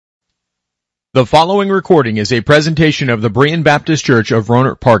The following recording is a presentation of the Berean Baptist Church of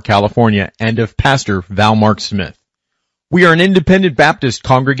Rohnert Park, California, and of Pastor Val Mark Smith. We are an independent Baptist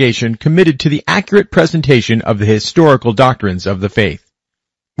congregation committed to the accurate presentation of the historical doctrines of the faith.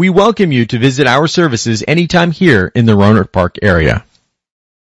 We welcome you to visit our services anytime here in the Rohnert Park area.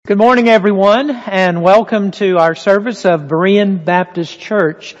 Good morning, everyone, and welcome to our service of Berean Baptist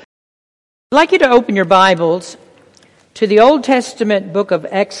Church. I'd like you to open your Bibles to the Old Testament book of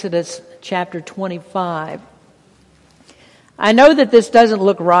Exodus, chapter 25. I know that this doesn't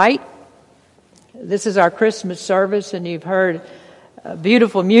look right. This is our Christmas service, and you've heard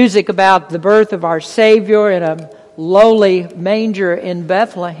beautiful music about the birth of our Savior in a lowly manger in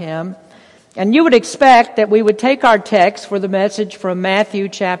Bethlehem. And you would expect that we would take our text for the message from Matthew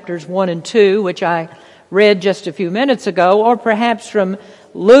chapters 1 and 2, which I read just a few minutes ago, or perhaps from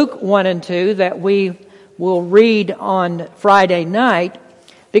Luke 1 and 2 that we will read on Friday night,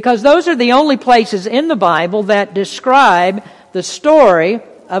 because those are the only places in the Bible that describe the story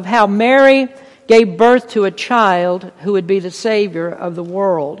of how Mary gave birth to a child who would be the Savior of the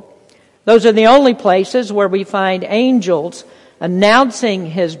world. Those are the only places where we find angels announcing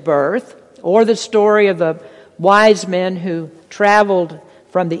his birth, or the story of the wise men who traveled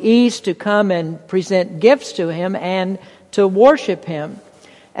from the east to come and present gifts to him and to worship him.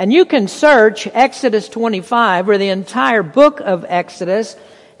 And you can search Exodus 25, or the entire book of Exodus,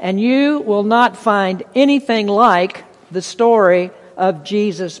 and you will not find anything like the story of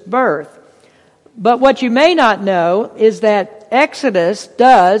Jesus' birth. But what you may not know is that Exodus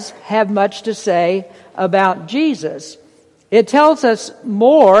does have much to say about Jesus. It tells us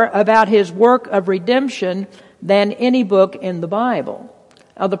more about his work of redemption than any book in the Bible.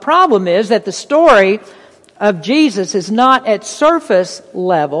 Now, the problem is that the story of Jesus is not at surface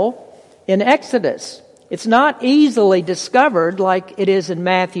level in Exodus. It's not easily discovered like it is in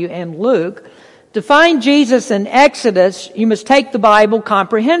Matthew and Luke. To find Jesus in Exodus, you must take the Bible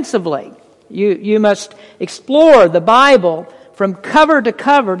comprehensively. You must explore the Bible from cover to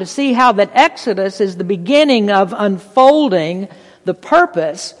cover to see how that Exodus is the beginning of unfolding the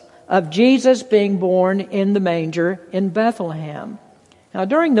purpose of Jesus being born in the manger in Bethlehem. Now,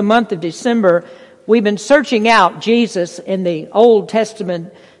 during the month of December, we've been searching out Jesus in the Old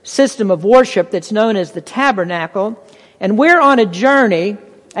Testament system of worship that's known as the tabernacle. And we're on a journey,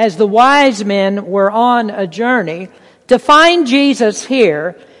 as the wise men were on a journey, to find Jesus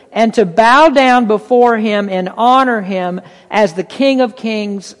here and to bow down before him and honor him as the King of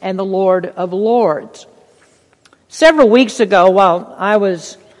Kings and the Lord of Lords. Several weeks ago, while I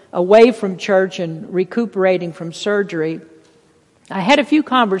was away from church and recuperating from surgery, I had a few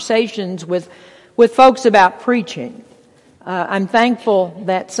conversations with folks about preaching. I'm thankful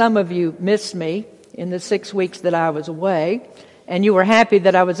that some of you missed me in the 6 weeks that I was away, and you were happy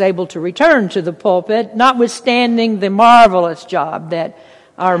that I was able to return to the pulpit, notwithstanding the marvelous job that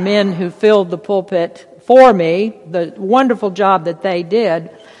our men who filled the pulpit for me, the wonderful job that they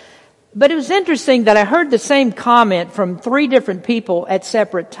did. But it was interesting that I heard the same comment from 3 different people at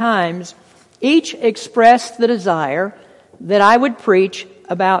separate times. Each expressed the desire that I would preach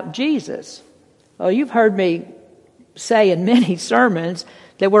about Jesus. Well, you've heard me say in many sermons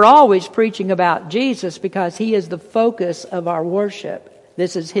that we're always preaching about Jesus because he is the focus of our worship.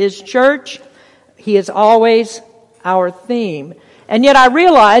 This is his church. He is always our theme. And yet I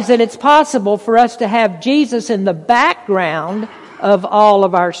realize that it's possible for us to have Jesus in the background of all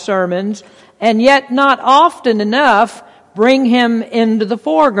of our sermons, and yet not often enough bring him into the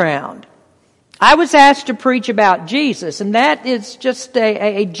foreground. I was asked to preach about Jesus, and that is just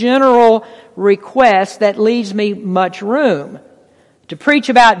a general request that leaves me much room. To preach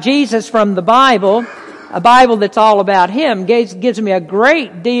about Jesus from the Bible, a Bible that's all about him, gives me a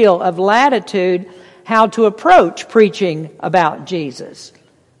great deal of latitude how to approach preaching about Jesus.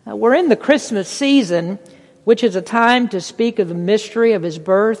 We're in the Christmas season, which is a time to speak of the mystery of his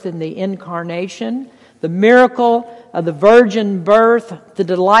birth and the incarnation, the miracle of the virgin birth, the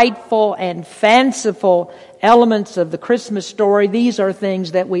delightful and fanciful elements of the Christmas story. These are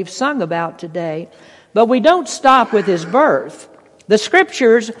things that we've sung about today. But we don't stop with his birth. The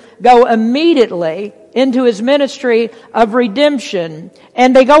Scriptures go immediately into his ministry of redemption,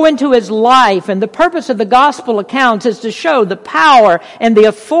 and they go into his life. And the purpose of the gospel accounts is to show the power and the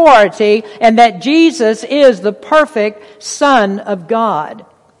authority, and that Jesus is the perfect Son of God.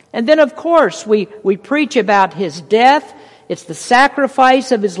 And then, of course, we preach about his death. It's the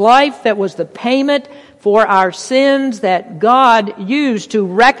sacrifice of his life that was the payment for our sins that God used to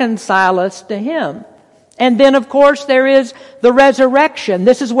reconcile us to him. And then, of course, there is the resurrection.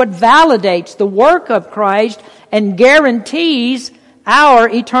 This is what validates the work of Christ and guarantees our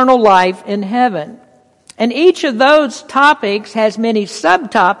eternal life in heaven. And each of those topics has many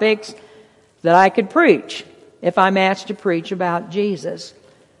subtopics that I could preach if I'm asked to preach about Jesus.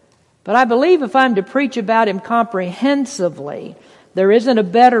 But I believe if I'm to preach about Him comprehensively, there isn't a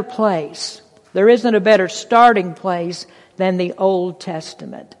better place, there isn't a better starting place than the Old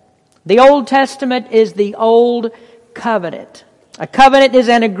Testament. The Old Testament is the Old Covenant. A covenant is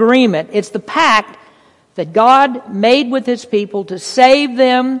an agreement. It's the pact that God made with His people to save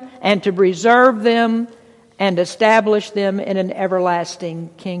them and to preserve them and establish them in an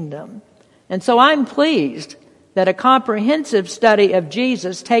everlasting kingdom. And so I'm pleased that a comprehensive study of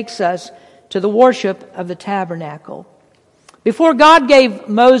Jesus takes us to the worship of the tabernacle. Before God gave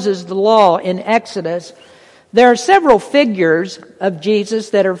Moses the law in Exodus, there are several figures of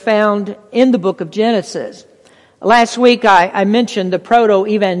Jesus that are found in the book of Genesis. Last week I mentioned the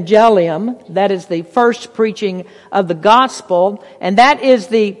proto-evangelium, that is the first preaching of the gospel, and that is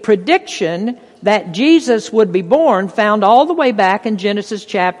the prediction that Jesus would be born, found all the way back in Genesis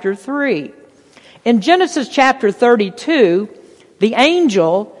chapter 3. In Genesis chapter 32, the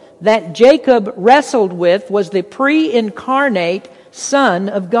angel that Jacob wrestled with was the pre-incarnate Son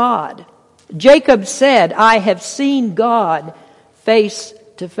of God. Jacob said, "I have seen God face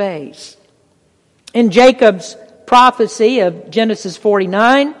to face." In Jacob's prophecy of Genesis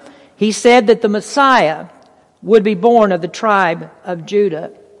 49, he said that the Messiah would be born of the tribe of Judah.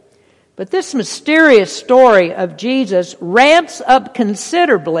 But this mysterious story of Jesus ramps up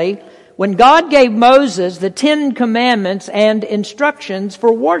considerably when God gave Moses the 10 Commandments and instructions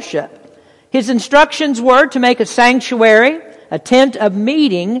for worship. His instructions were to make a sanctuary, a tent of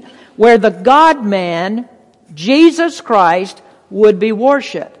meeting, where the God-man, Jesus Christ, would be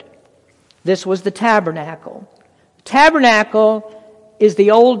worshipped. This was the tabernacle. The tabernacle is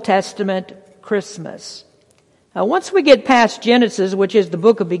the Old Testament Christmas. Now, once we get past Genesis, which is the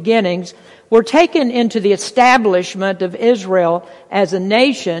book of beginnings, we're taken into the establishment of Israel as a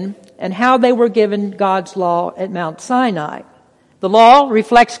nation and how they were given God's law at Mount Sinai. The law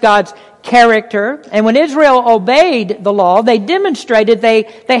reflects God's character, and when Israel obeyed the law, they demonstrated they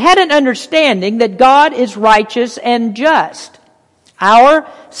had an understanding that God is righteous and just. Our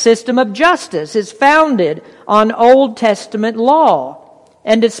system of justice is founded on Old Testament law.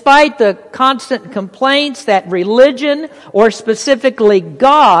 And despite the constant complaints that religion, or specifically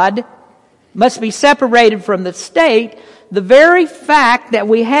God, must be separated from the state, the very fact that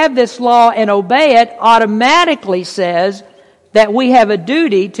we have this law and obey it automatically says that we have a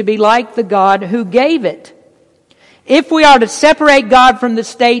duty to be like the God who gave it. If we are to separate God from the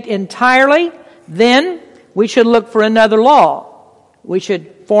state entirely, then we should look for another law. We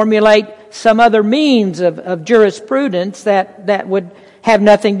should formulate some other means of jurisprudence that would have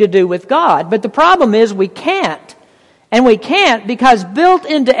nothing to do with God. But the problem is we can't. And we can't because built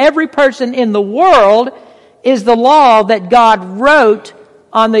into every person in the world is the law that God wrote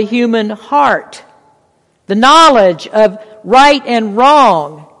on the human heart. The knowledge of right and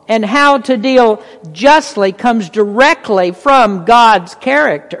wrong and how to deal justly comes directly from God's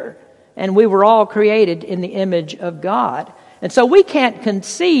character. And we were all created in the image of God. And so we can't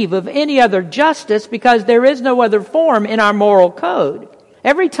conceive of any other justice because there is no other form in our moral code.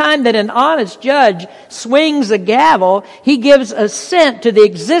 Every time that an honest judge swings a gavel, he gives assent to the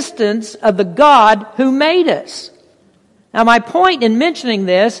existence of the God who made us. Now, my point in mentioning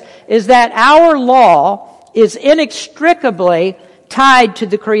this is that our law is inextricably tied to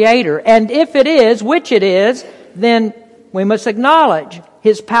the Creator. And if it is, which it is, then we must acknowledge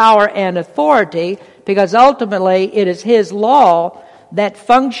His power and authority, because ultimately it is His law that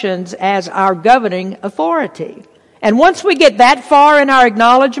functions as our governing authority. And once we get that far in our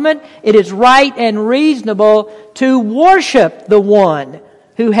acknowledgement, it is right and reasonable to worship the one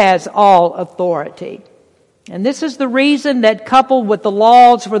who has all authority. And this is the reason that, coupled with the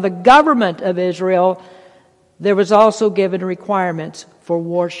laws for the government of Israel, there was also given requirements for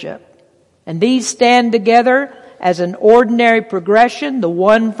worship. And these stand together as an ordinary progression, the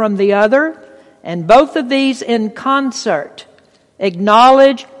one from the other, and both of these in concert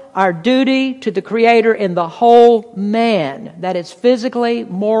acknowledge our duty to the Creator in the whole man. That is physically,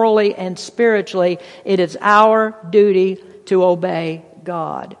 morally, and spiritually. It is our duty to obey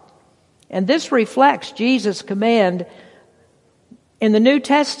God. And this reflects Jesus' command in the New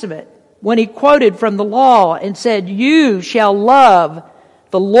Testament when He quoted from the law and said, "You shall love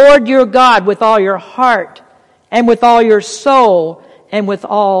the Lord your God with all your heart and with all your soul and with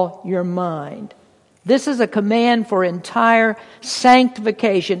all your mind." This is a command for entire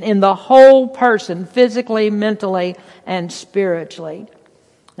sanctification in the whole person, physically, mentally, and spiritually.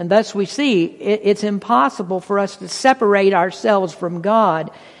 And thus we see it's impossible for us to separate ourselves from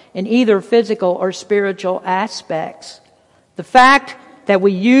God in either physical or spiritual aspects. The fact that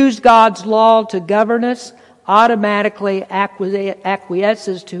we use God's law to govern us automatically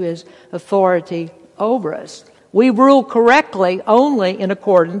acquiesces to His authority over us. We rule correctly only in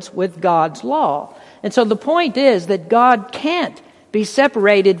accordance with God's law. And so the point is that God can't be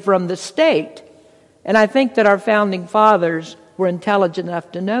separated from the state. And I think that our founding fathers were intelligent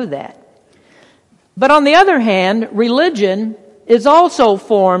enough to know that. But on the other hand, religion is also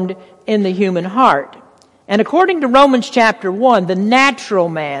formed in the human heart. And according to Romans chapter 1, the natural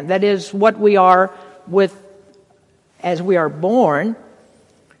man, that is what we are with as we are born,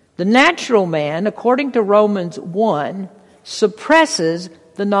 the natural man, according to Romans 1, suppresses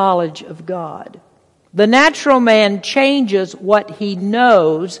the knowledge of God. The natural man changes what he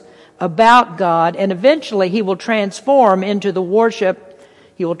knows about God, and eventually he will transform into the worship.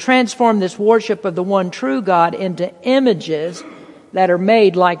 He will transform this worship of the one true God into images that are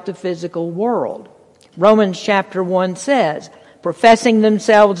made like the physical world. Romans chapter 1 says, professing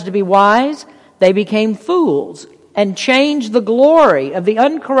themselves to be wise, they became fools and changed the glory of the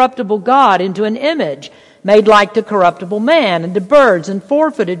uncorruptible God into an image made like to corruptible man and to birds and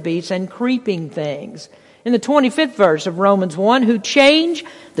four-footed beasts and creeping things. In the 25th verse of Romans 1, who changed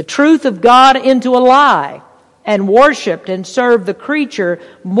the truth of God into a lie and worshipped and served the creature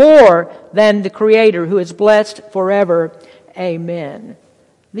more than the Creator, who is blessed forever. Amen.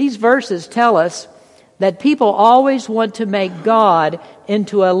 These verses tell us that people always want to make God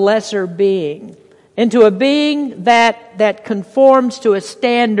into a lesser being, into a being that conforms to a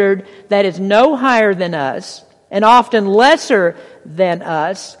standard that is no higher than us and often lesser than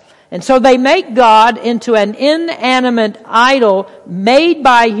us. And so they make God into an inanimate idol made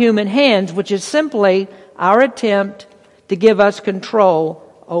by human hands, which is simply our attempt to give us control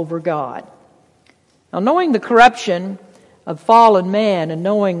over God. Now, knowing the corruption of fallen man and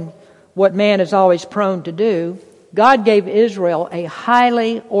knowing what man is always prone to do, God gave Israel a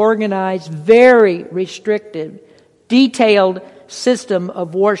highly organized, very restricted, detailed system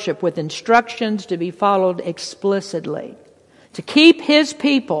of worship with instructions to be followed explicitly. To keep His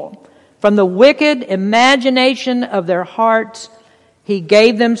people from the wicked imagination of their hearts, He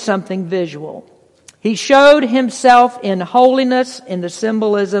gave them something visual. He showed Himself in holiness in the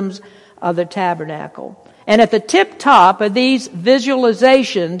symbolisms of the tabernacle. And at the tip top of these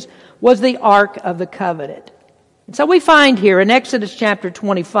visualizations was the Ark of the Covenant. And so we find here in Exodus chapter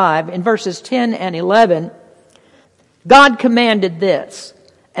 25, in verses 10 and 11, God commanded this,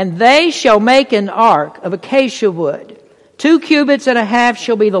 and they shall make an ark of acacia wood. 2 cubits and a half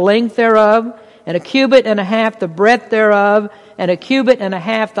shall be the length thereof, and 1 cubit and a half the breadth thereof, and 1 cubit and a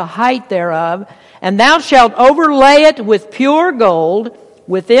half the height thereof. And thou shalt overlay it with pure gold.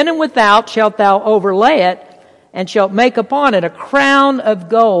 Within and without shalt thou overlay it, and shalt make upon it a crown of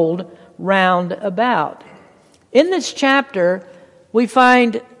gold round about. In this chapter, we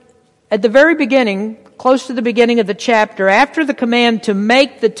find at the very beginning, close to the beginning of the chapter, after the command to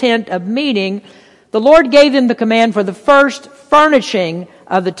make the tent of meeting, the Lord gave them the command for the first furnishing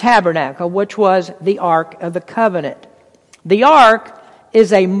of the tabernacle, which was the Ark of the Covenant. The Ark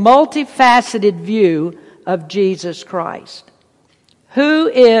is a multifaceted view of Jesus Christ. Who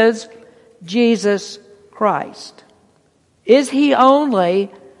is Jesus Christ? Is He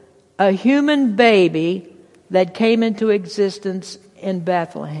only a human baby that came into existence in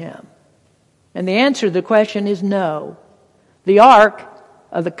Bethlehem? And the answer to the question is no. The Ark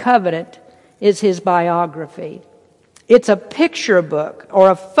of the Covenant is His biography. It's a picture book or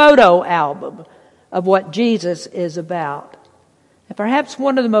a photo album of what Jesus is about. And perhaps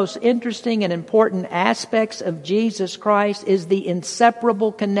one of the most interesting and important aspects of Jesus Christ is the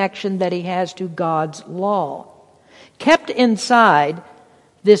inseparable connection that He has to God's law. Kept inside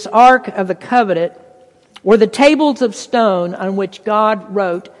this Ark of the Covenant were the tables of stone on which God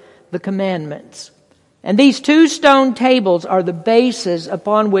wrote the commandments. And these 2 stone tables are the bases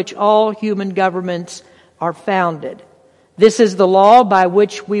upon which all human governments are founded. This is the law by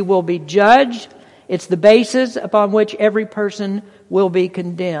which we will be judged. It's the basis upon which every person will be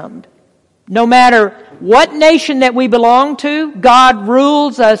condemned. No matter what nation that we belong to, God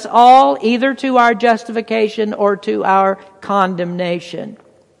rules us all either to our justification or to our condemnation.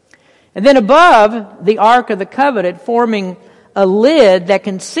 And then above the Ark of the Covenant, forming a lid that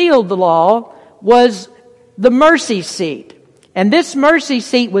concealed the law, was the mercy seat. And this mercy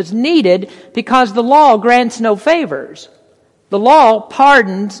seat was needed because the law grants no favors. The law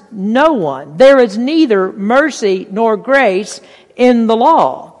pardons no one. There is neither mercy nor grace in the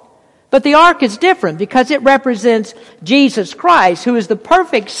law. But the ark is different because it represents Jesus Christ, who is the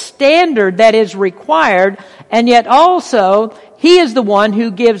perfect standard that is required, and yet also He is the one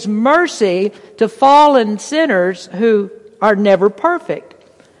who gives mercy to fallen sinners who are never perfect.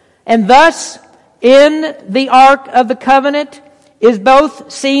 And thus, in the Ark of the Covenant is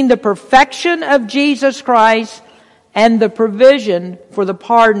both seen the perfection of Jesus Christ and the provision for the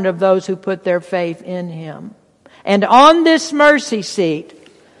pardon of those who put their faith in Him. And on this mercy seat,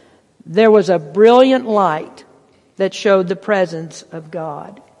 there was a brilliant light that showed the presence of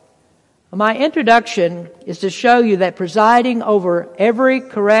God. My introduction is to show you that presiding over every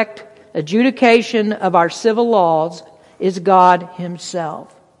correct adjudication of our civil laws is God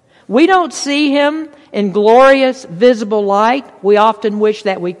Himself. We don't see Him in glorious, visible light. We often wish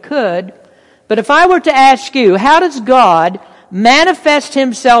that we could. But if I were to ask you, how does God manifest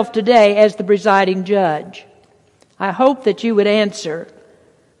Himself today as the presiding judge? I hope that you would answer,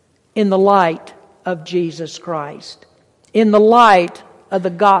 in the light of Jesus Christ, in the light of the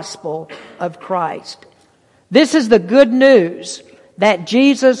gospel of Christ. This is the good news that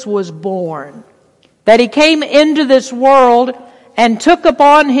Jesus was born, that He came into this world and took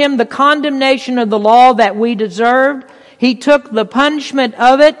upon Him the condemnation of the law that we deserved. He took the punishment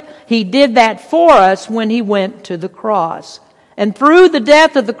of it. He did that for us when He went to the cross. And through the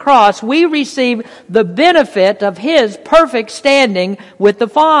death of the cross, we receive the benefit of His perfect standing with the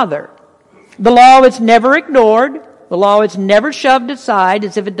Father. The law is never ignored. The law is never shoved aside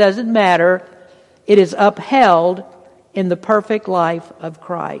as if it doesn't matter. It is upheld in the perfect life of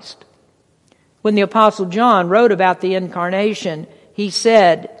Christ. When the Apostle John wrote about the incarnation, he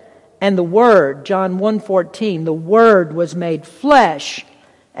said, and the Word, John 1:14, the Word was made flesh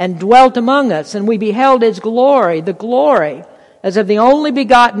and dwelt among us, and we beheld His glory, the glory as of the only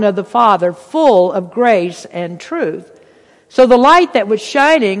begotten of the Father, full of grace and truth. So the light that was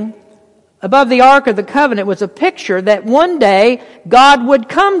shining above the Ark of the Covenant was a picture that one day God would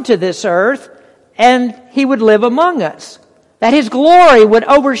come to this earth and He would live among us. That His glory would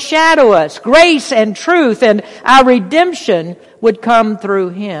overshadow us. Grace and truth and our redemption would come through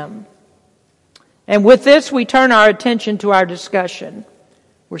Him. And with this, we turn our attention to our discussion.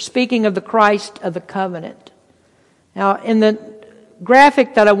 We're speaking of the Christ of the Covenant. Now, in the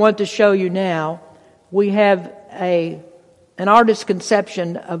graphic that I want to show you now, we have an artist's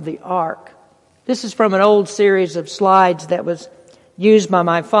conception of the ark. This is from an old series of slides that was used by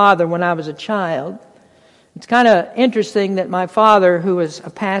my father when I was a child. It's kind of interesting that my father, who was a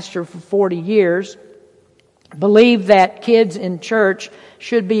pastor for 40 years, believed that kids in church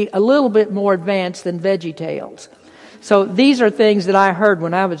should be a little bit more advanced than VeggieTales. So these are things that I heard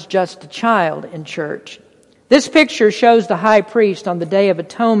when I was just a child in church. This picture shows the high priest on the Day of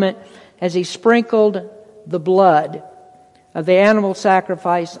Atonement as he sprinkled the blood of the animal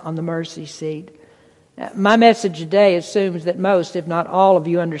sacrifice on the mercy seat. My message today assumes that most, if not all of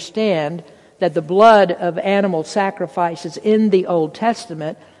you, understand that the blood of animal sacrifices in the Old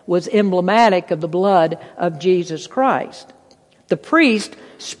Testament was emblematic of the blood of Jesus Christ. The priest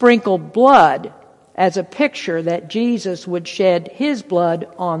sprinkled blood as a picture that Jesus would shed His blood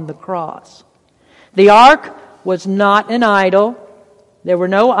on the cross. The ark was not an idol. There were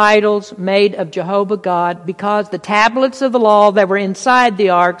no idols made of Jehovah God because the tablets of the law that were inside the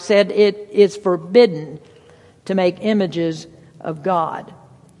ark said it is forbidden to make images of God.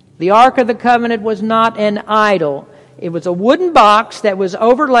 The Ark of the Covenant was not an idol. It was a wooden box that was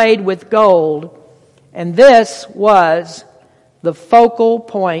overlaid with gold, and this was the focal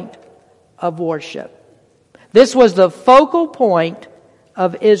point of worship. This was the focal point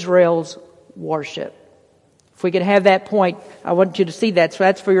of Israel's worship. If we could have that point, I want you to see that, so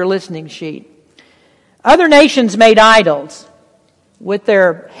that's for your listening sheet. Other nations made idols. With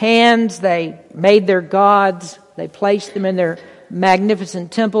their hands, they made their gods. They placed them in their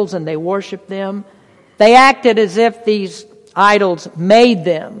magnificent temples and they worshiped them. They acted as if these idols made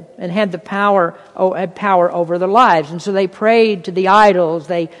them and had power over their lives. And so they prayed to the idols,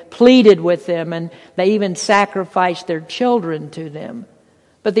 they pleaded with them, and they even sacrificed their children to them.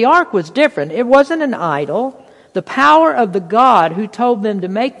 But the ark was different. It wasn't an idol. The power of the God who told them to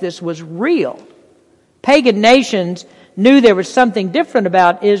make this was real. Pagan nations knew there was something different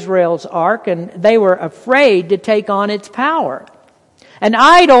about Israel's ark, and they were afraid to take on its power. An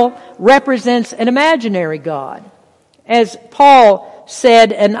idol represents an imaginary God. As Paul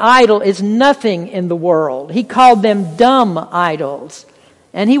said, an idol is nothing in the world. He called them dumb idols.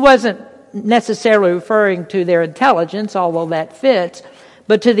 And he wasn't necessarily referring to their intelligence, although that fits,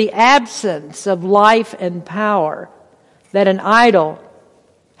 but to the absence of life and power that an idol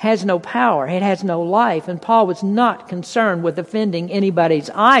has no power. It has no life. And Paul was not concerned with offending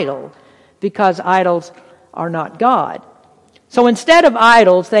anybody's idol, because idols are not God. So instead of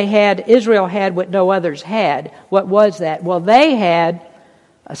idols, Israel had what no others had. What was that? Well, they had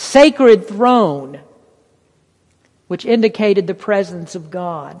a sacred throne, which indicated the presence of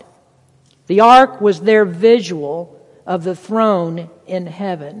God. The ark was their visual of the throne in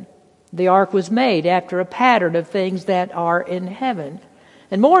heaven. The ark was made after a pattern of things that are in heaven.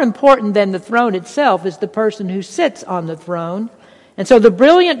 And more important than the throne itself is the person who sits on the throne. And so the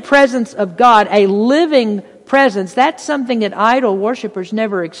brilliant presence of God, a living presence, that's something that idol worshipers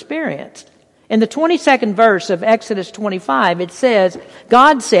never experienced. In the 22nd verse of Exodus 25, it says,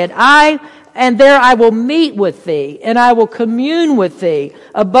 God said, I will meet with thee, and I will commune with thee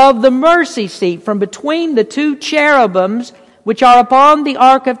above the mercy seat from between the two cherubims which are upon the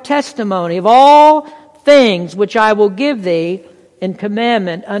ark of testimony of all things which I will give thee in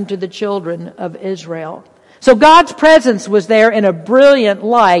commandment unto the children of Israel. So God's presence was there in a brilliant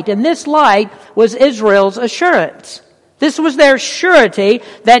light, and this light was Israel's assurance. This was their surety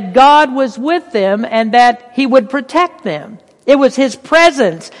that God was with them and that He would protect them. It was His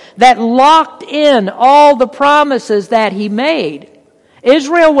presence that locked in all the promises that He made.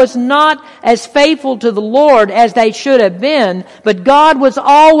 Israel was not as faithful to the Lord as they should have been, but God was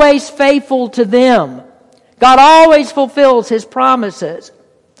always faithful to them. God always fulfills His promises.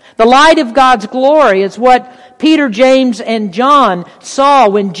 The light of God's glory is what Peter, James, and John saw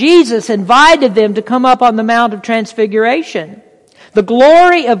when Jesus invited them to come up on the Mount of Transfiguration. The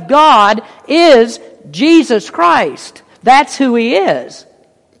glory of God is Jesus Christ. That's who He is.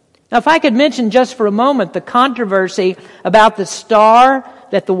 Now, if I could mention just for a moment the controversy about the star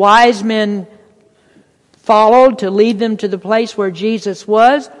that the wise men followed to lead them to the place where Jesus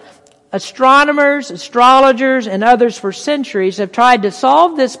was. Astronomers, astrologers, and others for centuries have tried to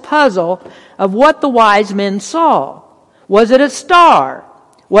solve this puzzle of what the wise men saw. Was it a star?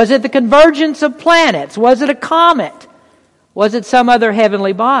 Was it the convergence of planets? Was it a comet? Was it some other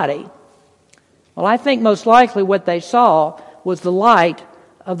heavenly body? Well, I think most likely what they saw was the light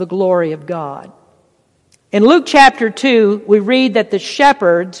of the glory of God. In Luke chapter 2, we read that the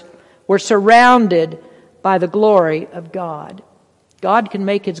shepherds were surrounded by the glory of God. God can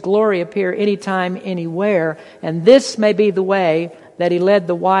make His glory appear anytime, anywhere, and this may be the way that He led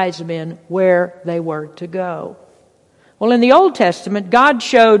the wise men where they were to go. Well, in the Old Testament, God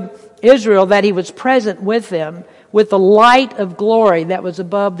showed Israel that He was present with them with the light of glory that was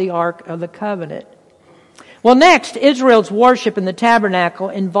above the Ark of the Covenant. Well, next, Israel's worship in the tabernacle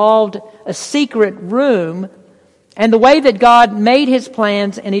involved a secret room and the way that God made His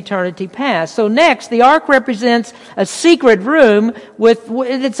plans in eternity past. So next, the ark represents a secret room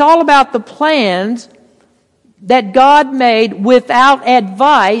it's all about the plans that God made without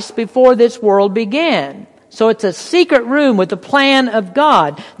advice before this world began. So it's a secret room with the plan of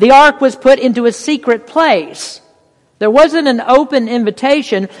God. The ark was put into a secret place. There wasn't an open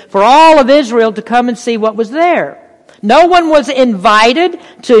invitation for all of Israel to come and see what was there. No one was invited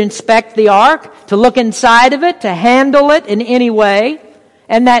to inspect the ark, to look inside of it, to handle it in any way.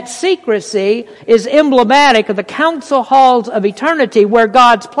 And that secrecy is emblematic of the council halls of eternity where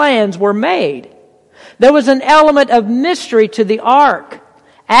God's plans were made. There was an element of mystery to the ark.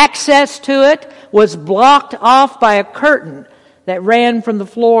 Access to it was blocked off by a curtain that ran from the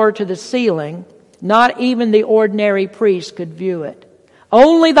floor to the ceiling. Not even the ordinary priest could view it.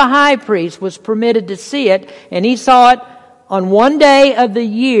 Only the high priest was permitted to see it, and he saw it on one day of the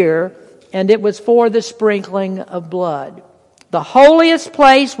year, and it was for the sprinkling of blood. The holiest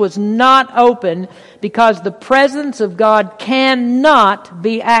place was not open because the presence of God cannot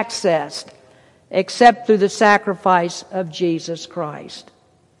be accessed except through the sacrifice of Jesus Christ.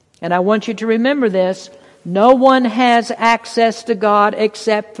 And I want you to remember this. No one has access to God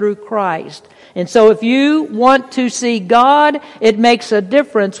except through Christ. And so if you want to see God, it makes a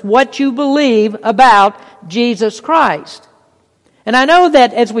difference what you believe about Jesus Christ. And I know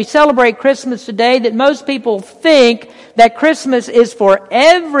that as we celebrate Christmas today, that most people think that Christmas is for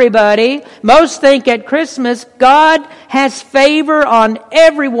everybody. Most think at Christmas God has favor on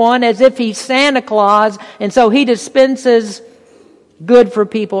everyone as if He's Santa Claus, and so He dispenses good for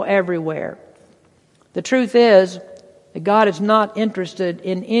people everywhere. The truth is that God is not interested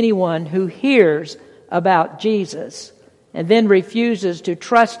in anyone who hears about Jesus and then refuses to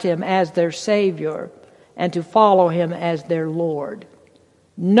trust Him as their Savior and to follow Him as their Lord.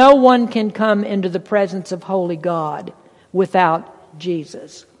 No one can come into the presence of holy God without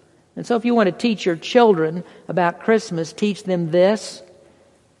Jesus. And so if you want to teach your children about Christmas, teach them this.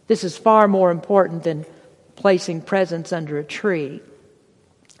 This is far more important than placing presents under a tree.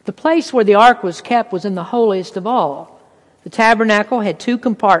 The place where the ark was kept was in the holiest of all. The tabernacle had 2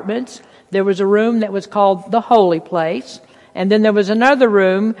 compartments. There was a room that was called the holy place, and then there was another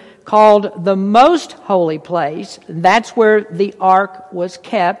room called the most holy place. And that's where the ark was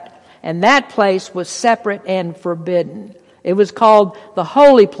kept, and that place was separate and forbidden. It was called the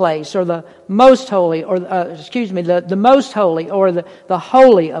holy place, or the most holy, or the most holy, or the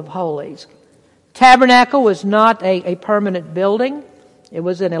holy of holies. Tabernacle was not a permanent building. It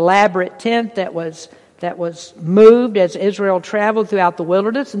was an elaborate tent that was moved as Israel traveled throughout the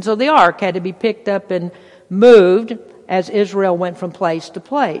wilderness, and so the ark had to be picked up and moved as Israel went from place to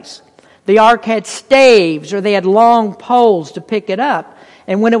place. The ark had staves, or they had long poles to pick it up,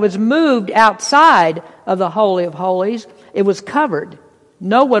 and when it was moved outside of the Holy of Holies, it was covered.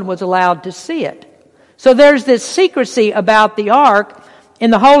 No one was allowed to see it. So there's this secrecy about the ark.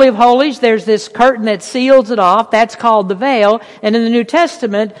 In the Holy of Holies, there's this curtain that seals it off. That's called the veil. And in the New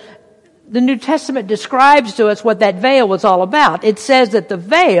Testament describes to us what that veil was all about. It says that the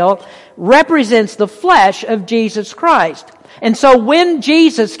veil represents the flesh of Jesus Christ. And so when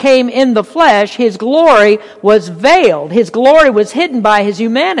Jesus came in the flesh, His glory was veiled. His glory was hidden by His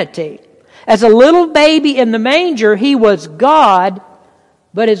humanity. As a little baby in the manger, He was God,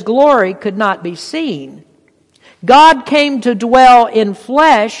 but His glory could not be seen. God came to dwell in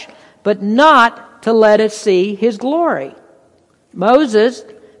flesh, but not to let us see His glory. Moses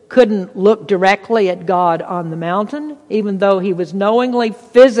couldn't look directly at God on the mountain, even though he was knowingly,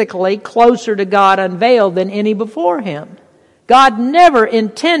 physically closer to God unveiled than any before him. God never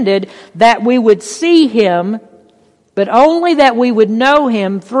intended that we would see Him, but only that we would know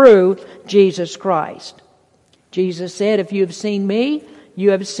Him through Jesus Christ. Jesus said, "If you have seen me,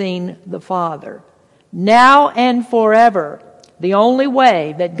 you have seen the Father." Now and forever, the only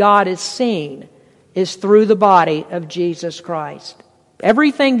way that God is seen is through the body of Jesus Christ.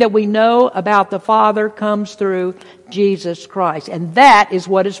 Everything that we know about the Father comes through Jesus Christ. And that is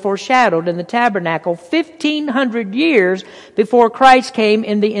what is foreshadowed in the tabernacle 1,500 years before Christ came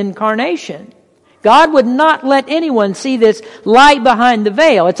in the incarnation. God would not let anyone see this light behind the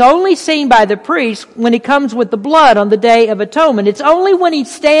veil. It's only seen by the priest when He comes with the blood on the Day of Atonement. It's only when He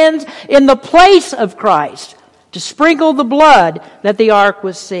stands in the place of Christ to sprinkle the blood that the ark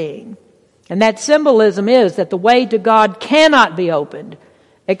was seen. And that symbolism is that the way to God cannot be opened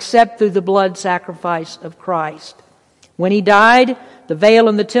except through the blood sacrifice of Christ. When He died, the veil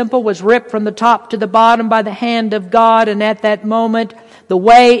in the temple was ripped from the top to the bottom by the hand of God, and at that moment, the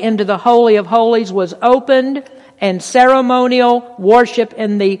way into the Holy of Holies was opened, and ceremonial worship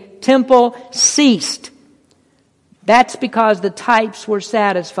in the temple ceased. That's because the types were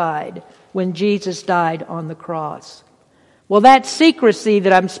satisfied when Jesus died on the cross. Well, that secrecy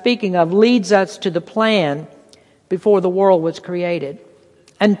that I'm speaking of leads us to the plan before the world was created.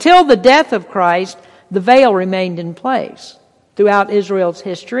 Until the death of Christ, the veil remained in place. Throughout Israel's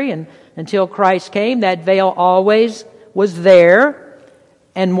history and until Christ came, that veil always was there.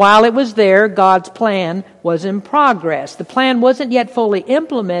 And while it was there, God's plan was in progress. The plan wasn't yet fully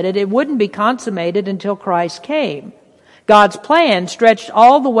implemented. It wouldn't be consummated until Christ came. God's plan stretched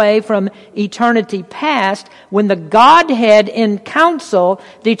all the way from eternity past when the Godhead in council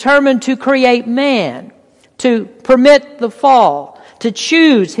determined to create man, to permit the fall, to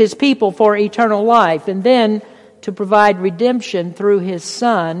choose His people for eternal life, and then to provide redemption through His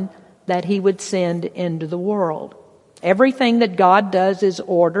Son that He would send into the world. Everything that God does is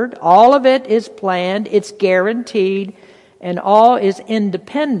ordered. All of it is planned. It's guaranteed. And all is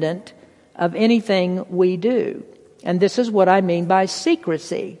independent of anything we do. And this is what I mean by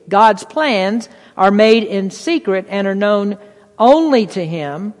secrecy. God's plans are made in secret and are known only to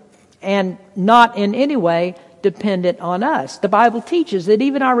Him and not in any way dependent on us. The Bible teaches that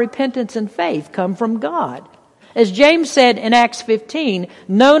even our repentance and faith come from God. As James said in Acts 15,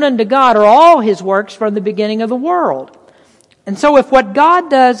 known unto God are all His works from the beginning of the world. And so if what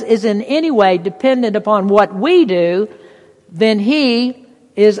God does is in any way dependent upon what we do, then He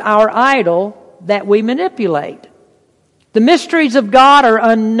is our idol that we manipulate. The mysteries of God are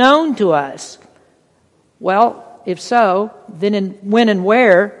unknown to us. Well, if so, then when and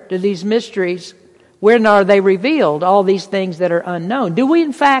where do these mysteries, when are they revealed, all these things that are unknown? Do we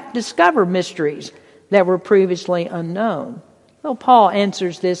in fact discover mysteries that were previously unknown? Well, Paul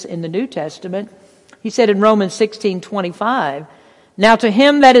answers this in the New Testament. He said in Romans 16:25, "Now to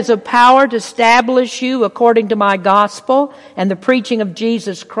Him that is of power to establish you according to my gospel and the preaching of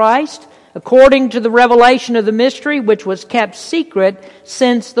Jesus Christ, according to the revelation of the mystery which was kept secret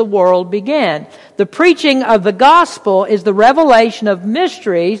since the world began. The preaching of the gospel is the revelation of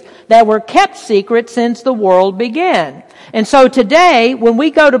mysteries that were kept secret since the world began. And so today, when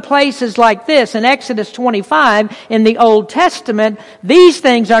we go to places like this in Exodus 25 in the Old Testament, these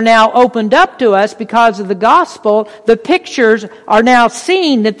things are now opened up to us because of the gospel. The pictures are now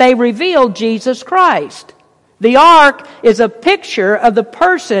seen that they reveal Jesus Christ. The ark is a picture of the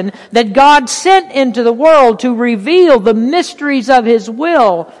person that God sent into the world to reveal the mysteries of His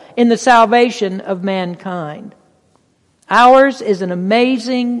will in the salvation of mankind. Ours is an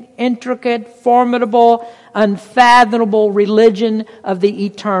amazing, intricate, formidable, unfathomable religion of the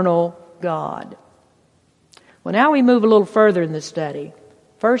eternal God. Well, now we move a little further in the study.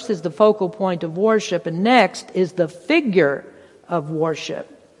 First is the focal point of worship, and next is the figure of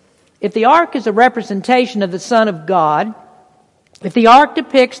worship. If the ark is a representation of the Son of God, if the ark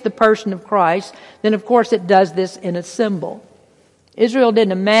depicts the person of Christ, then of course it does this in a symbol. Israel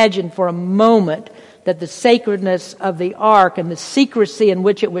didn't imagine for a moment that the sacredness of the ark and the secrecy in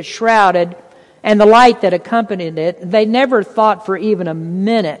which it was shrouded and the light that accompanied it, they never thought for even a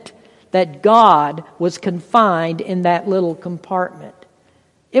minute that God was confined in that little compartment.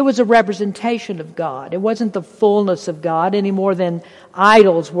 It was a representation of God. It wasn't the fullness of God any more than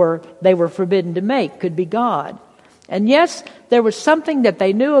idols they were forbidden to make could be God. And yes, there was something that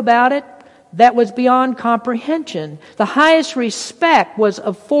they knew about it that was beyond comprehension. The highest respect was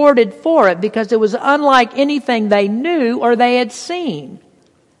afforded for it because it was unlike anything they knew or they had seen.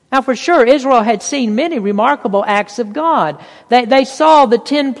 Now, for sure, Israel had seen many remarkable acts of God. They saw the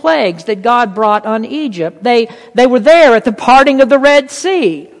 10 plagues that God brought on Egypt. They were there at the parting of the Red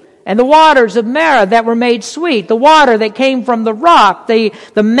Sea and the waters of Marah that were made sweet, the water that came from the rock, the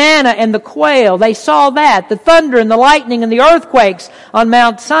manna and the quail. They saw that, the thunder and the lightning and the earthquakes on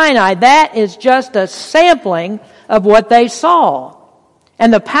Mount Sinai. That is just a sampling of what they saw.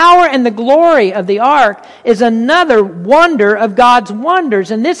 And the power and the glory of the ark is another wonder of God's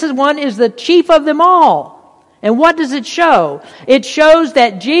wonders. And this one is the chief of them all. And what does it show? It shows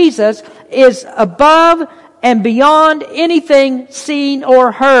that Jesus is above and beyond anything seen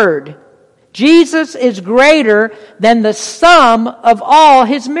or heard. Jesus is greater than the sum of all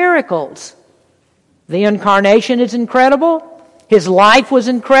His miracles. The incarnation is incredible. His life was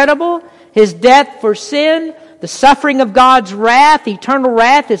incredible. His death for sin, the suffering of God's wrath, eternal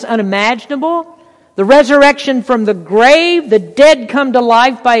wrath, is unimaginable. The resurrection from the grave, the dead come to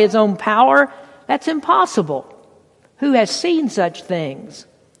life by His own power, that's impossible. Who has seen such things?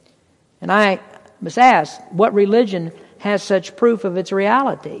 And I must ask, what religion has such proof of its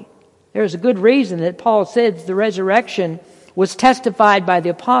reality? There is a good reason that Paul says the resurrection was testified by the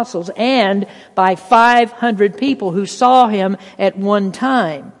apostles and by 500 people who saw Him at one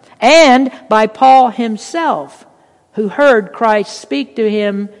time. And by Paul himself, who heard Christ speak to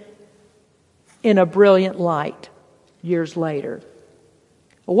him in a brilliant light years later.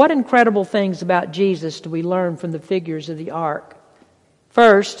 Well, what incredible things about Jesus do we learn from the figures of the ark?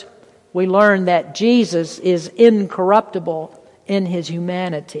 First, we learn that Jesus is incorruptible in His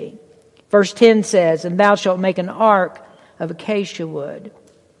humanity. Verse 10 says, "And thou shalt make an ark of acacia wood."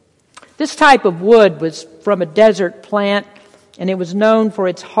 This type of wood was from a desert plant, and it was known for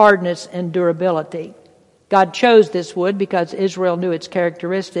its hardness and durability. God chose this wood because Israel knew its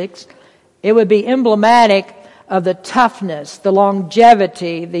characteristics. It would be emblematic of the toughness, the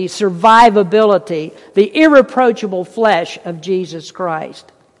longevity, the survivability, the irreproachable flesh of Jesus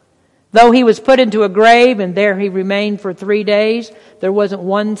Christ. Though He was put into a grave and there He remained for 3 days, there wasn't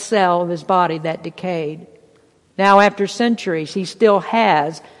one cell of His body that decayed. Now, after centuries, He still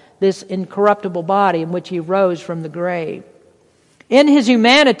has this incorruptible body in which He rose from the grave. In His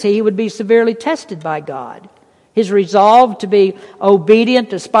humanity, He would be severely tested by God. His resolve to be obedient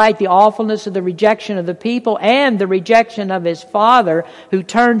despite the awfulness of the rejection of the people and the rejection of His Father, who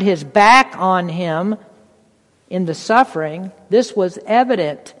turned His back on Him in the suffering, this was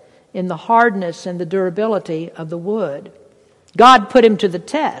evident in the hardness and the durability of the wood. God put Him to the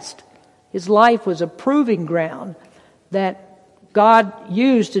test. His life was a proving ground that God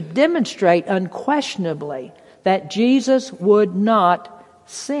used to demonstrate unquestionably that Jesus would not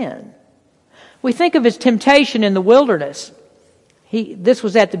sin. We think of His temptation in the wilderness. This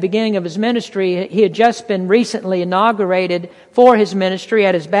was at the beginning of His ministry. He had just been recently inaugurated for His ministry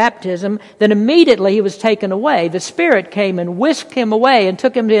at His baptism. Then immediately He was taken away. The Spirit came and whisked Him away and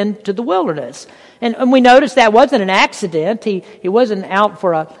took Him into the wilderness. And we noticed that wasn't an accident. He wasn't out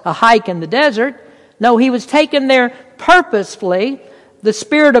for a hike in the desert. No, He was taken there purposefully. The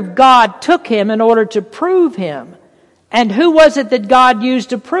Spirit of God took Him in order to prove Him. And who was it that God used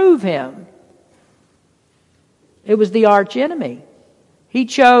to prove Him? It was the arch enemy. He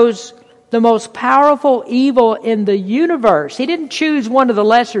chose the most powerful evil in the universe. He didn't choose one of the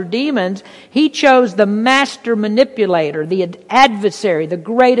lesser demons. He chose the master manipulator, the adversary, the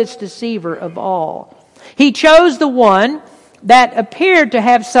greatest deceiver of all. He chose the one that appeared to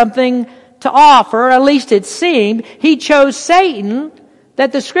have something to offer, at least it seemed. He chose Satan,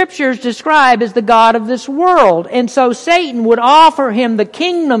 that the Scriptures describe as the god of this world. And so Satan would offer him the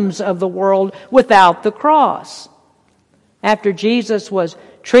kingdoms of the world without the cross. After Jesus was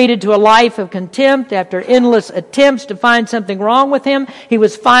treated to a life of contempt, after endless attempts to find something wrong with him, he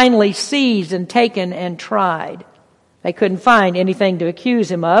was finally seized and taken and tried. They couldn't find anything to accuse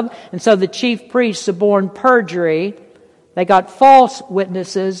him of, and so the chief priests suborned perjury. They got false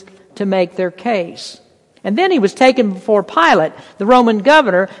witnesses to make their case. And then he was taken before Pilate, the Roman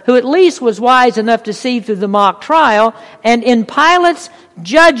governor, who at least was wise enough to see through the mock trial, and in Pilate's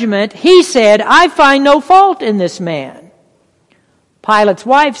judgment, he said, "I find no fault in this man." Pilate's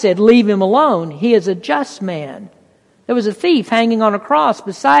wife said, "Leave him alone. He is a just man." There was a thief hanging on a cross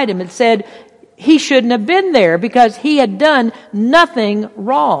beside him. It said he shouldn't have been there because he had done nothing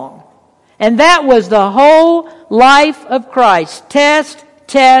wrong. And that was the whole life of Christ. Test,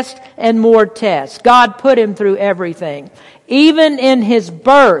 and more tests. God put him through everything. Even in his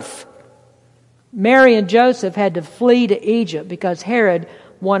birth, Mary and Joseph had to flee to Egypt because Herod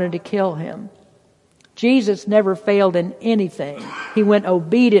wanted to kill him. Jesus never failed in anything. He went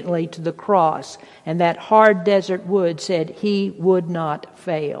obediently to the cross, and that hard desert wood said he would not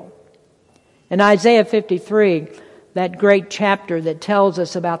fail. In Isaiah 53, that great chapter that tells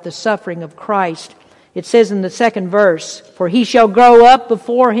us about the suffering of Christ, it says in the second verse, "For he shall grow up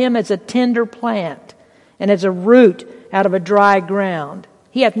before him as a tender plant, and as a root out of a dry ground.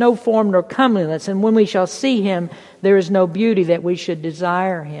 He hath no form nor comeliness, and when we shall see him, there is no beauty that we should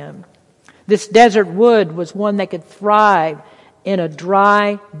desire him." This desert wood was one that could thrive in a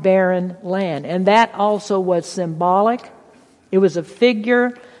dry, barren land. And that also was symbolic. It was a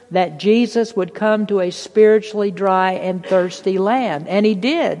figure that Jesus would come to a spiritually dry and thirsty land. And he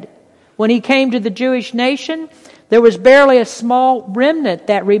did. When he came to the Jewish nation, there was barely a small remnant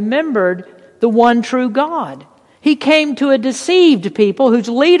that remembered the one true God. He came to a deceived people whose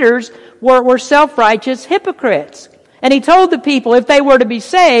leaders were self-righteous hypocrites. And he told the people if they were to be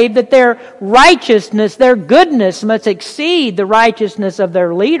saved, that their righteousness, their goodness must exceed the righteousness of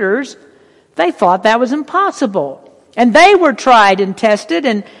their leaders. They thought that was impossible. And they were tried and tested,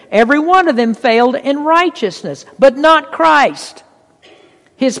 and every one of them failed in righteousness, but not Christ.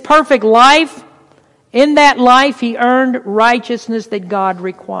 His perfect life, in that life he earned righteousness that God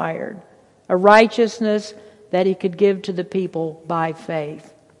required, a righteousness that he could give to the people by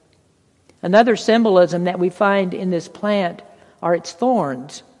faith. Another symbolism that we find in this plant are its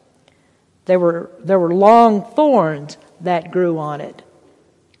thorns. There were long thorns that grew on it.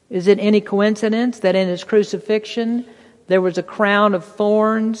 Is it any coincidence that in his crucifixion there was a crown of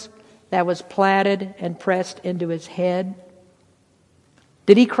thorns that was plaited and pressed into his head?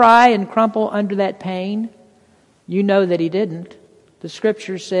 Did he cry and crumple under that pain? You know that he didn't. The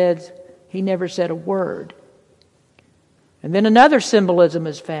Scripture says he never said a word. And then another symbolism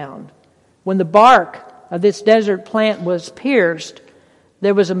is found. When the bark of this desert plant was pierced,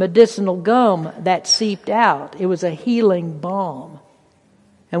 there was a medicinal gum that seeped out. It was a healing balm.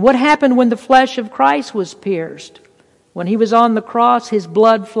 And what happened when the flesh of Christ was pierced? When he was on the cross, his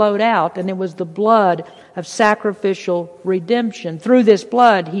blood flowed out, and it was the blood of sacrificial redemption. Through this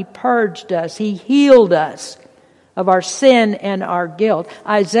blood, he purged us. He healed us of our sin and our guilt.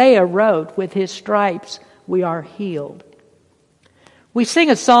 Isaiah wrote, "With his stripes we are healed." We sing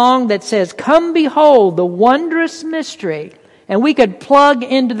a song that says, "Come behold the wondrous mystery." And we could plug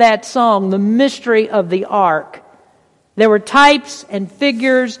into that song the mystery of the ark. There were types and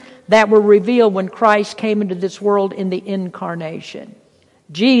figures that were revealed when Christ came into this world in the incarnation.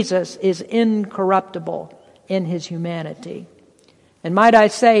 Jesus is incorruptible in his humanity. And might I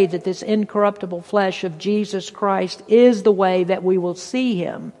say that this incorruptible flesh of Jesus Christ is the way that we will see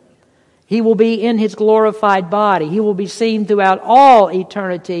him. He will be in his glorified body. He will be seen throughout all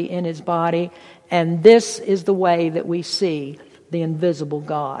eternity in his body. And this is the way that we see the invisible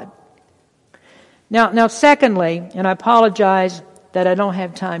God. Now, secondly, and I apologize that I don't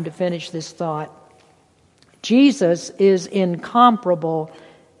have time to finish this thought, Jesus is incomparable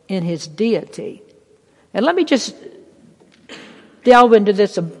in his deity. And let me just delve into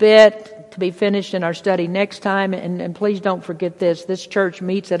this a bit to be finished in our study next time. And please don't forget this. This church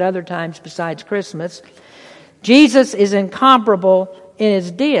meets at other times besides Christmas. Jesus is incomparable in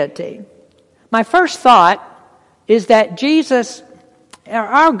his deity. My first thought is that Jesus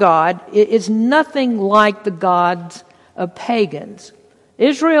Our God is nothing like the gods of pagans.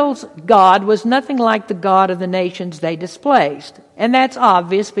 Israel's God was nothing like the God of the nations they displaced. And that's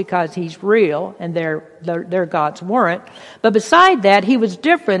obvious because he's real and their gods weren't. But beside that, he was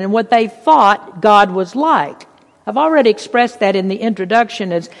different in what they thought God was like. I've already expressed that in the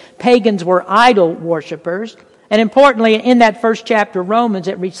introduction as pagans were idol worshipers. And importantly, in that first chapter of Romans,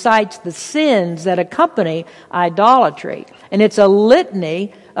 it recites the sins that accompany idolatry. And it's a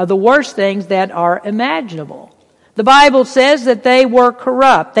litany of the worst things that are imaginable. The Bible says that they were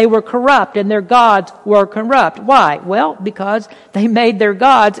corrupt. They were corrupt and their gods were corrupt. Why? Well, because they made their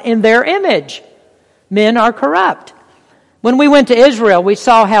gods in their image. Men are corrupt. When we went to Israel, we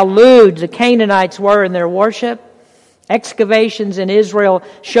saw how lewd the Canaanites were in their worship. Excavations in Israel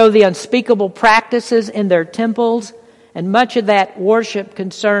show the unspeakable practices in their temples, and much of that worship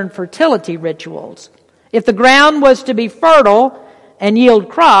concerned fertility rituals. If the ground was to be fertile and yield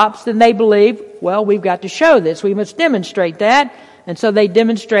crops, then they believed, well, we've got to show this. We must demonstrate that. And so they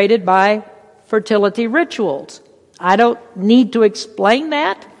demonstrated by fertility rituals. I don't need to explain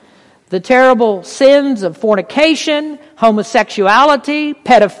that. The terrible sins of fornication, homosexuality,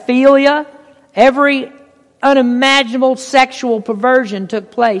 pedophilia, every unimaginable sexual perversion took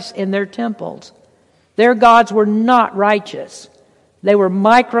place in their temples. Their gods were not righteous. They were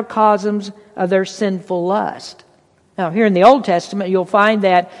microcosms of their sinful lust. Now, here in the Old Testament, you'll find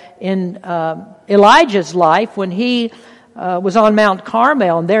that in Elijah's life, when he was on Mount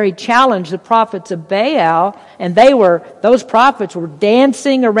Carmel, and there he challenged the prophets of Baal, and those prophets were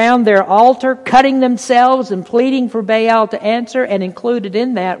dancing around their altar, cutting themselves and pleading for Baal to answer, and included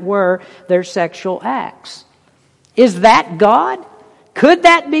in that were their sexual acts. Is that God? Could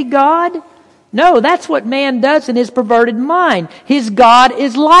that be God? No, that's what man does in his perverted mind. His God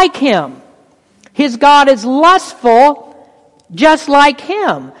is like him. His God is lustful, just like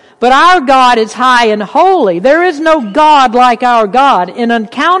him. But our God is high and holy. There is no God like our God in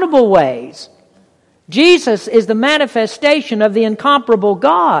uncountable ways. Jesus is the manifestation of the incomparable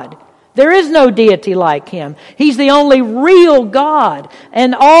God. There is no deity like him. He's the only real God.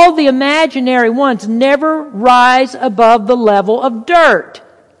 And all the imaginary ones never rise above the level of dirt.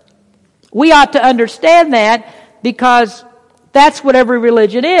 We ought to understand that because that's what every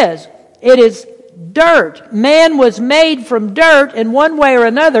religion is. It is dirt. Man was made from dirt, and one way or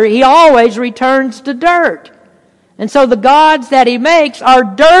another, he always returns to dirt. And so the gods that he makes are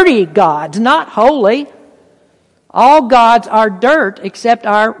dirty gods, not holy. All gods are dirt except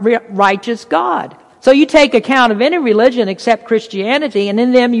our righteous God. So you take account of any religion except Christianity, and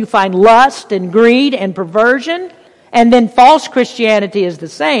in them you find lust and greed and perversion. And then false Christianity is the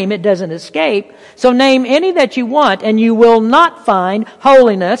same. It doesn't escape. So name any that you want, and you will not find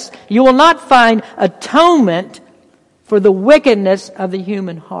holiness. You will not find atonement for the wickedness of the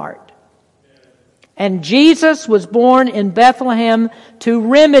human heart. And Jesus was born in Bethlehem to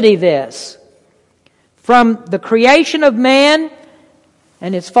remedy this. From the creation of man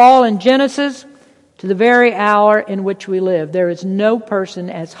and his fall in Genesis to the very hour in which we live, there is no person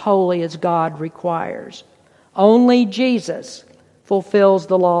as holy as God requires. Only Jesus fulfills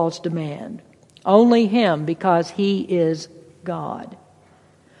the law's demand. Only him, because he is God.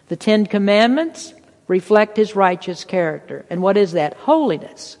 The Ten Commandments reflect his righteous character. And what is that?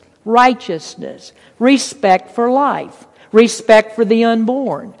 Holiness, righteousness, respect for life, respect for the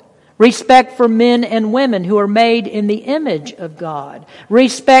unborn, respect for men and women who are made in the image of God,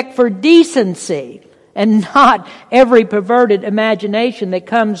 respect for decency, and not every perverted imagination that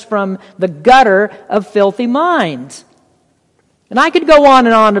comes from the gutter of filthy minds. And I could go on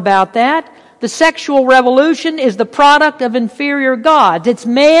and on about that. The sexual revolution is the product of inferior gods. It's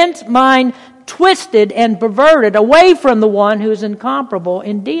man's mind twisted and perverted away from the one who is incomparable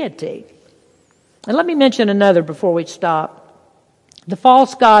in deity. And let me mention another before we stop. The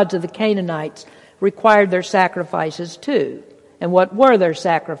false gods of the Canaanites required their sacrifices too. And what were their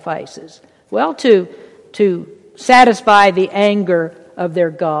sacrifices? Well, to satisfy the anger of their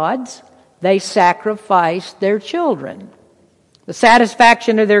gods, they sacrificed their children. The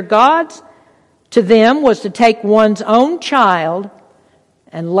satisfaction of their gods to them was to take one's own child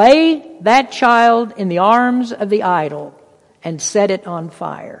and lay that child in the arms of the idol and set it on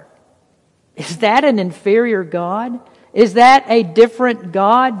fire. Is that an inferior God? Is that a different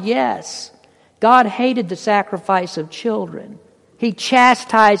God? Yes. God hated the sacrifice of children. He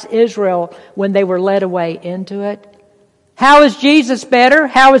chastised Israel when they were led away into it. How is Jesus better?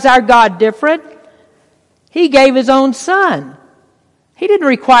 How is our God different? He gave his own son. He didn't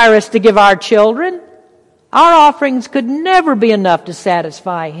require us to give our children. Our offerings could never be enough to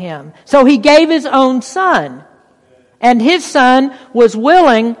satisfy him. So he gave his own son. And His Son was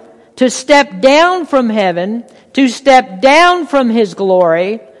willing to step down from heaven, to step down from His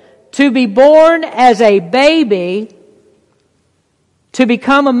glory, to be born as a baby, to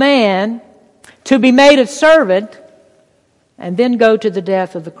become a man, to be made a servant, and then go to the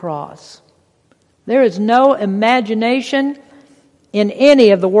death of the cross. There is no imagination in any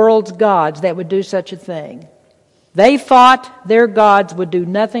of the world's gods that would do such a thing. They thought their gods would do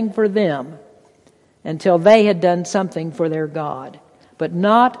nothing for them until they had done something for their God. But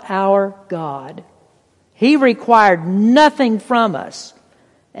not our God. He required nothing from us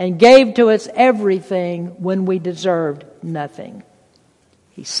and gave to us everything when we deserved nothing.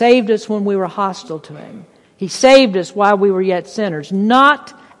 He saved us when we were hostile to Him. He saved us while we were yet sinners,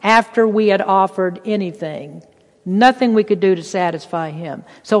 not after we had offered anything. Nothing we could do to satisfy Him.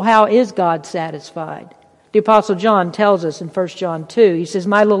 So how is God satisfied? The Apostle John tells us in 1 John 2, he says,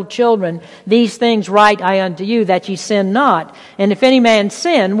 "My little children, these things write I unto you, that ye sin not. And if any man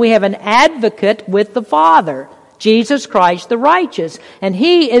sin, we have an advocate with the Father, Jesus Christ the righteous. And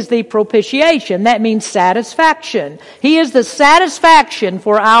He is the propitiation." That means satisfaction. He is the satisfaction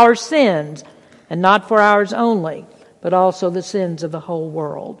for our sins, and not for ours only, but also the sins of the whole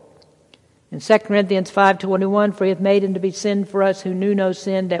world. In 2 Corinthians 5:21, "For He hath made Him to be sin for us who knew no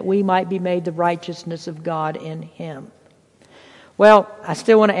sin, that we might be made the righteousness of God in Him." Well, I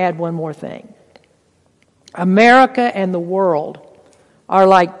still want to add one more thing. America and the world are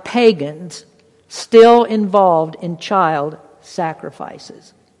like pagans still involved in child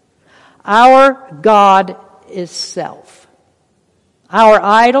sacrifices. Our God is self. Our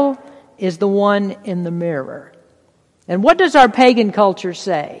idol is the one in the mirror. And what does our pagan culture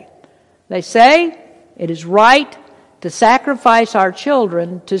say? They say it is right to sacrifice our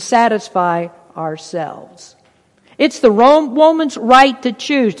children to satisfy ourselves. It's the woman's right to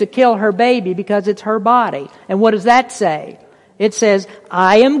choose to kill her baby because it's her body. And what does that say? It says,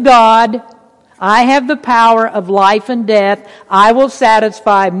 "I am God. I have the power of life and death. I will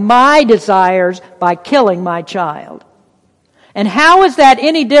satisfy my desires by killing my child." And how is that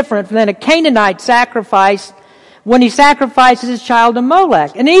any different than a Canaanite sacrifice when he sacrifices his child to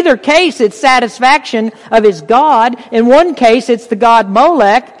Molech? In either case, it's satisfaction of his God. In one case, it's the god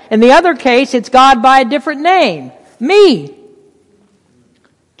Molech. In the other case, it's God by a different name. Me.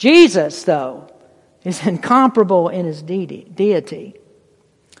 Jesus, though, is incomparable in His deity.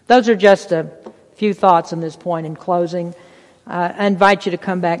 Those are just a few thoughts on this point in closing. I invite you to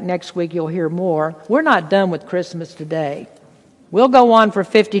come back next week. You'll hear more. We're not done with Christmas today. We'll go on for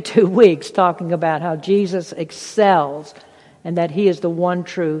 52 weeks talking about how Jesus excels and that He is the one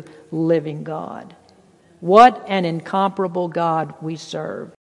true living God. What an incomparable God we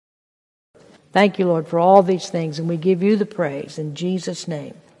serve. Thank you, Lord, for all these things, and we give You the praise. In Jesus'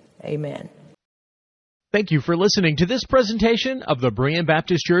 name, amen. Thank you for listening to this presentation of the Berean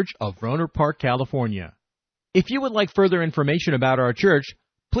Baptist Church of Rohnert Park, California. If you would like further information about our church,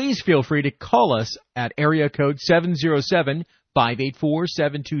 please feel free to call us at area code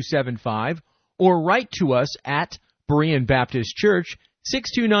 707-584-7275 or write to us at Berean Baptist Church,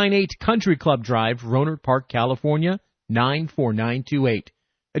 6298 Country Club Drive, Rohnert Park, California, 94928.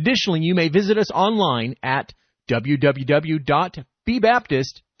 Additionally, you may visit us online at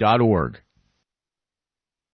www.bbaptist.org.